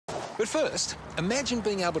But first, imagine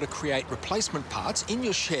being able to create replacement parts in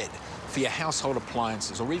your shed for your household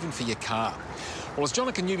appliances or even for your car. Well, as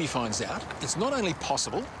Jonica Newby finds out, it's not only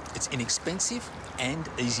possible, it's inexpensive and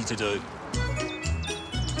easy to do.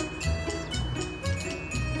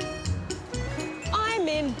 I'm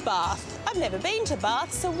in Bath. I've never been to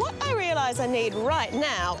Bath, so what I realise I need right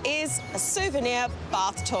now is a souvenir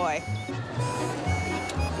bath toy.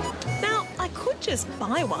 Now, I could just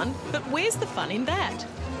buy one, but where's the fun in that?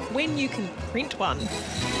 When you can print one.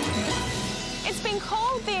 It's been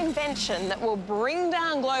called the invention that will bring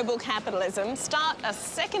down global capitalism, start a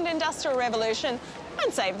second industrial revolution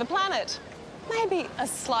and save the planet. Maybe a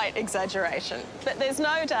slight exaggeration, but there's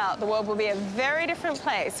no doubt the world will be a very different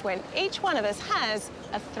place when each one of us has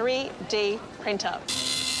a 3D printer.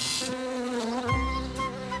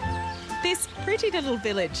 This pretty little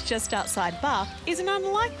village just outside Bath is an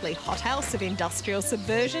unlikely hothouse of industrial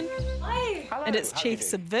subversion. And its chief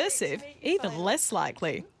subversive, even less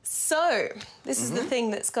likely. So, this is the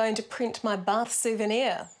thing that's going to print my Bath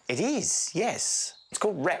souvenir. It is, yes. It's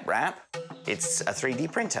called Reprap. It's a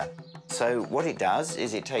 3D printer. So what it does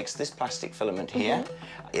is it takes this plastic filament here,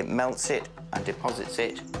 it melts it and deposits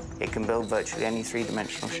it. It can build virtually any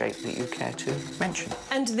three-dimensional shape that you care to mention.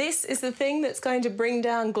 And this is the thing that's going to bring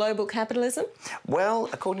down global capitalism? Well,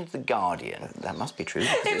 according to The Guardian, that must be true.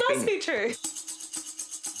 It must be true.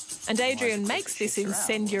 And Adrian makes this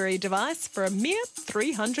incendiary device for a mere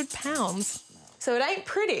 £300. So it ain't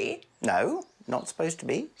pretty. No, not supposed to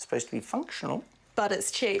be. It's supposed to be functional. But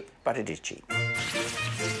it's cheap. But it is cheap.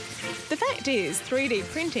 The fact is, 3D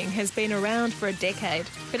printing has been around for a decade,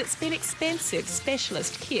 but it's been expensive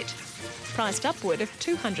specialist kit, priced upward of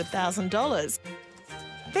 $200,000.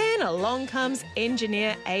 Then along comes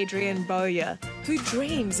engineer Adrian Bowyer, who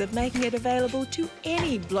dreams of making it available to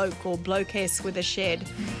any bloke or blokeess with a shed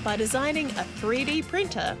by designing a 3D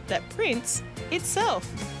printer that prints itself.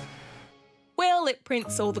 Well, it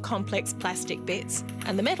prints all the complex plastic bits,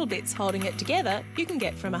 and the metal bits holding it together you can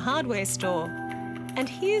get from a hardware store. And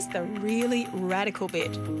here's the really radical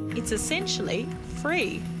bit. It's essentially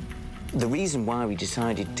free. The reason why we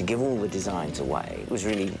decided to give all the designs away was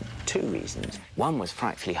really two reasons. One was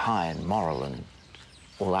frightfully high and moral and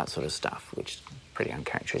all that sort of stuff, which is pretty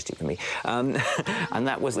uncharacteristic for me. And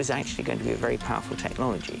that was actually going to be a very powerful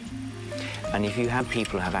technology. And if you have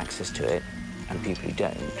people who have access to it and people who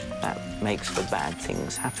don't, that makes for bad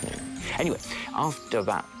things happening. Anyway, after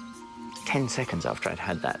about 10 seconds after I'd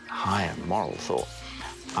had that higher moral thought,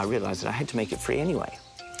 I realised that I had to make it free anyway.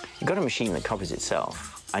 You've got a machine that copies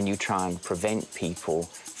itself and you try and prevent people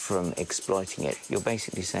from exploiting it. You're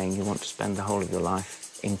basically saying you want to spend the whole of your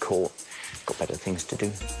life in court, got better things to do,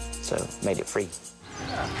 so made it free.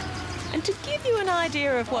 And to give you an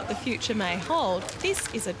idea of what the future may hold, this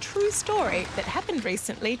is a true story that happened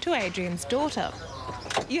recently to Adrian's daughter.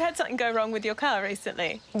 You had something go wrong with your car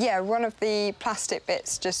recently? Yeah, one of the plastic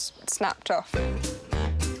bits just snapped off.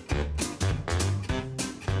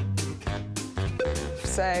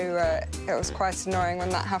 So it was quite annoying when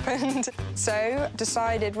that happened. So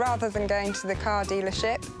decided, rather than going to the car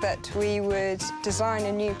dealership, that we would design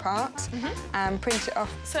a new part and print it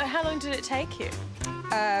off. So how long did it take you?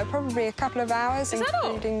 Probably a couple of hours, Is that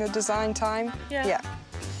all? including the design time. Yeah.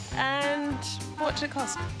 And what did it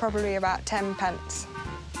cost? Probably about 10 pence.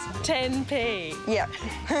 10p? Yeah.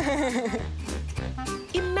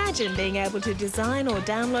 Imagine being able to design or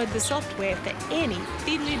download the software for any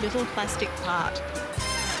fiddly little plastic part.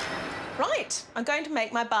 Right, I'm going to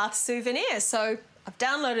make my Bath souvenir. So I've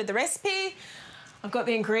downloaded the recipe, I've got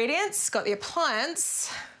the ingredients, got the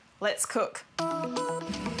appliance. Let's cook.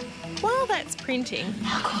 While that's printing...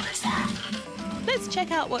 How cool is that? Let's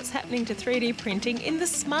check out what's happening to 3D printing in the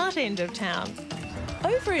smart end of town.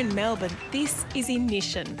 Over in Melbourne, this is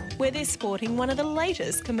Ignition, where they're sporting one of the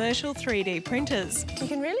latest commercial 3D printers. You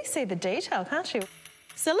can really see the detail, can't you?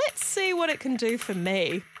 So let's see what it can do for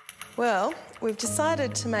me. Well, we've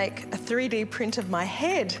decided to make a 3D print of my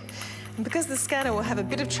head. And because the scanner will have a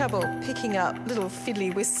bit of trouble picking up little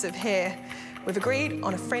fiddly wisps of hair, we've agreed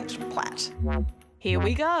on a French plait. Here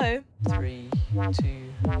we go. 3,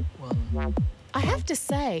 2, 1. I have to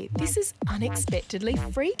say, this is unexpectedly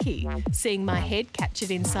freaky, seeing my head captured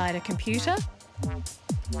inside a computer.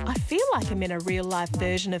 I feel like I'm in a real-life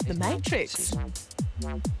version of The Matrix.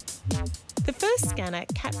 The first scanner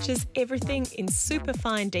captures everything in super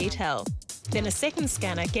fine detail. Then a second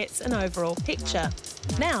scanner gets an overall picture.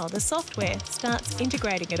 Now the software starts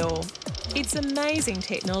integrating it all. It's amazing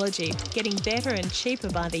technology, getting better and cheaper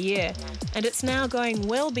by the year, and it's now going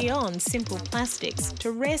well beyond simple plastics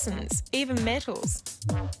to resins, even metals.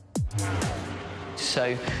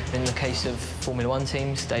 So in the case of Formula One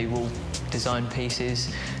teams, they will design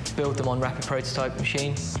pieces, build them on rapid prototype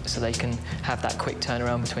machine so they can have that quick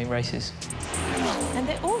turnaround between races. And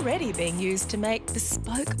they're already being used to make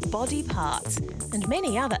bespoke body parts and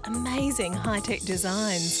many other amazing high-tech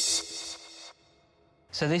designs.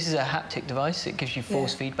 So this is a haptic device. It gives you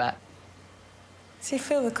force feedback. So you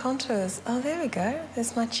feel the contours. Oh, there we go.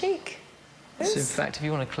 There's my cheek. So in fact, if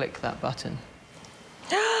you want to click that button.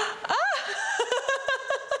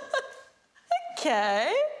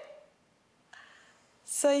 Okay.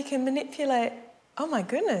 So you can manipulate... Oh, my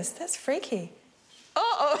goodness, that's freaky.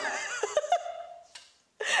 Uh-oh.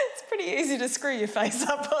 It's pretty easy to screw your face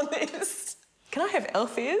up on this. Can I have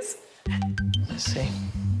elf ears? Let's see.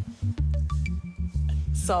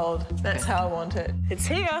 Sold. That's how I want it. It's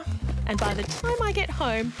here. And by the time I get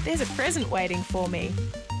home, there's a present waiting for me.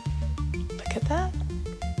 Look at that.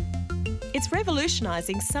 It's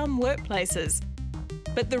revolutionising some workplaces.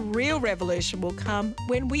 But the real revolution will come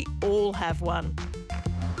when we all have one.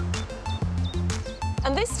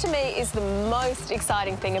 And this, to me, is the most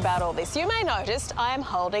exciting thing about all this. You may notice I am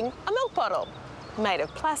holding a milk bottle made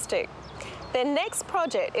of plastic. Their next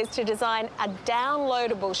project is to design a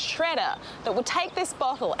downloadable shredder that will take this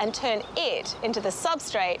bottle and turn it into the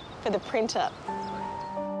substrate for the printer.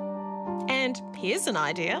 And here's an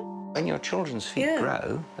idea. When your children's feet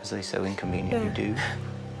grow, as they so inconveniently do,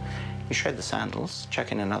 you shred the sandals,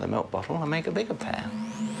 chuck in another milk bottle and make a bigger pair.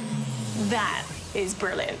 That is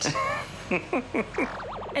brilliant.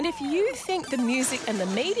 And if you think the music and the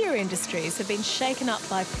media industries have been shaken up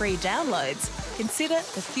by free downloads, consider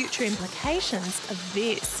the future implications of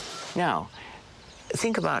this. Now,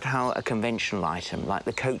 think about how a conventional item like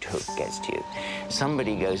the coat hook gets to you.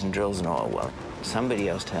 Somebody goes and drills an oil well. Somebody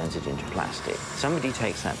else turns it into plastic. Somebody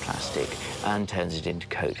takes that plastic and turns it into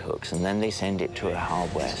coat hooks, and then they send it to a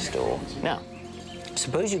hardware store. Now,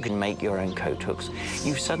 suppose you can make your own coat hooks.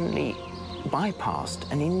 You've suddenly bypassed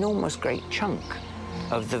an enormous great chunk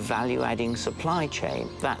of the value-adding supply chain.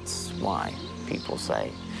 That's why people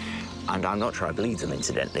say, and I'm not sure I believe them,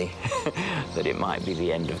 incidentally, that it might be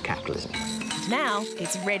the end of capitalism. Now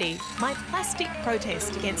it's ready. My plastic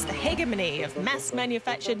protest against the hegemony of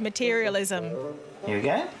mass-manufactured materialism. Here we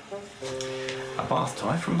go. A bath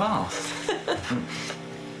toy from Bath.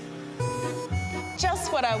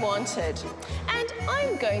 Just what I wanted. And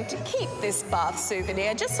I'm going to keep this Bath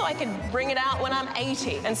souvenir just so I can bring it out when I'm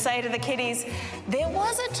 80 and say to the kiddies, there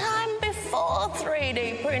was a time before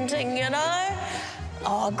 3D printing, you know?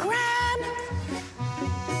 Oh, Gran,